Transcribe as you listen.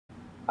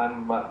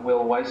I'm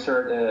Will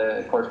Weissert,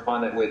 a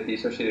correspondent with the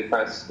Associated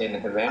Press in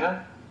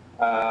Havana.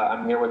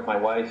 I'm here with my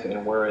wife,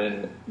 and we're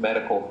in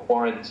medical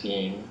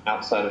quarantine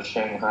outside of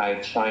Shanghai,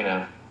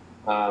 China.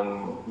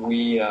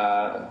 We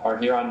are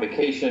here on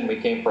vacation. We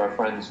came for a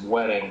friend's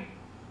wedding,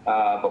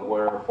 but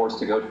we're forced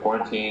to go to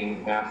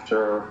quarantine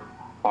after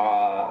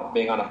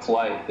being on a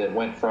flight that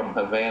went from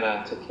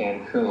Havana to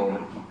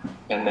Cancun,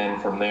 and then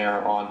from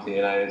there on to the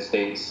United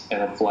States,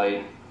 and a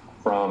flight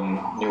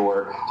from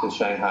Newark to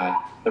Shanghai.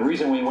 The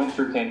reason we went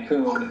through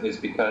Cancun is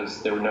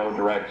because there were no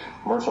direct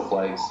commercial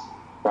flights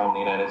from the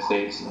United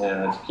States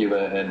to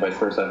Cuba and vice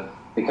versa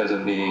because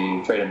of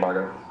the trade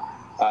embargo.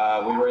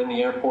 We were in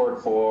the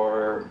airport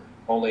for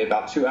only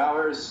about 2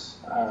 hours.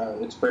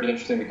 It's pretty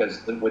interesting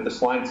because with the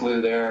swine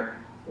flu there,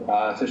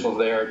 officials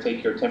there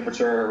take your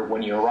temperature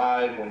when you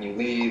arrive, when you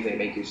leave. They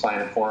make you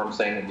sign a form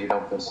saying that you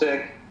don't feel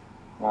sick.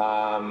 We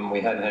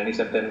hadn't had any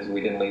symptoms.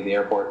 We didn't leave the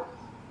airport.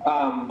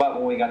 But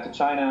when we got to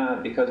China,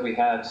 because we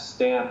had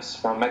stamps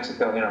from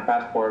Mexico in our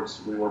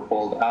passports, we were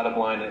pulled out of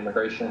line at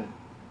immigration,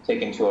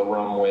 taken to a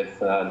room with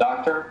a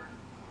doctor,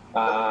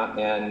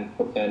 and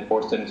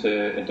forced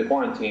into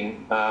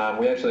quarantine.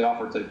 We actually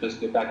offered to just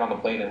get back on the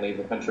plane and leave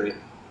the country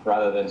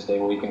rather than stay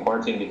a week in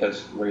quarantine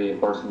because we, of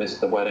course,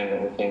 missed the wedding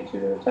that we came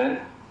to attend.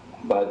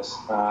 But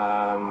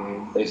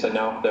they said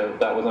no,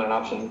 that wasn't an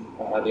option.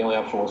 The only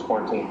option was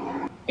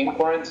quarantine. In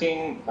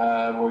quarantine,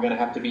 we're going to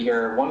have to be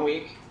here 1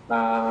 week.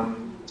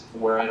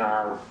 We're in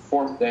our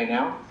 4th day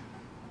now.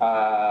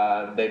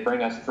 They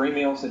bring us 3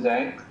 meals a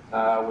day.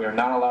 We are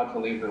not allowed to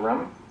leave the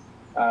room.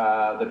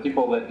 The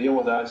people that deal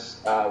with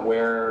us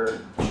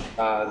wear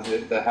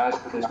the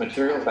hazardous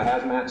materials, the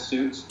hazmat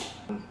suits.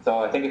 So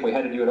I think if we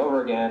had to do it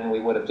over again, we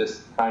would have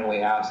just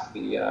kindly asked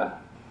the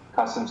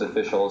customs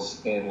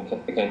officials in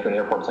the Cancun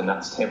airport to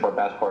not stamp our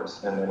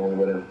passports, and then we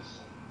would have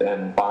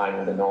been fine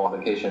with a normal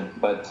vacation.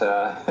 But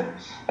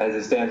as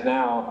it stands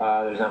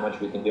now, there's not much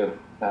we can do.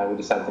 We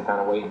just have to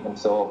kind of wait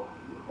until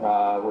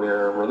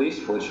we're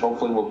released, which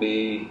hopefully will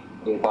be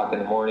 8 o'clock in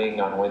the morning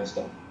on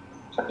Wednesday,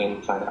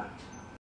 checking China.